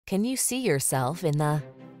Can you see yourself in the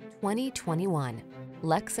 2021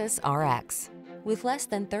 Lexus RX? With less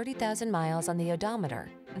than 30,000 miles on the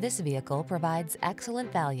odometer, this vehicle provides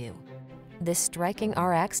excellent value. This striking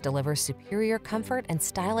RX delivers superior comfort and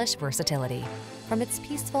stylish versatility. From its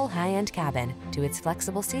peaceful high-end cabin to its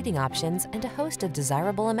flexible seating options and a host of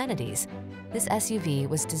desirable amenities, this SUV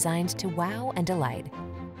was designed to wow and delight.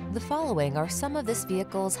 The following are some of this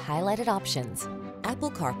vehicle's highlighted options: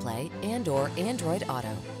 Apple CarPlay and/or Android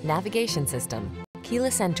Auto, navigation system,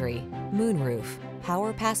 keyless entry, moonroof,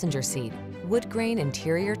 power passenger seat, wood grain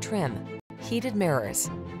interior trim, heated mirrors,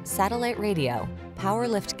 satellite radio, power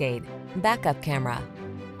liftgate, backup camera.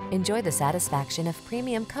 Enjoy the satisfaction of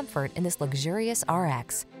premium comfort in this luxurious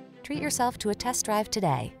RX. Treat yourself to a test drive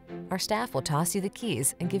today. Our staff will toss you the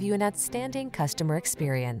keys and give you an outstanding customer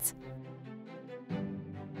experience.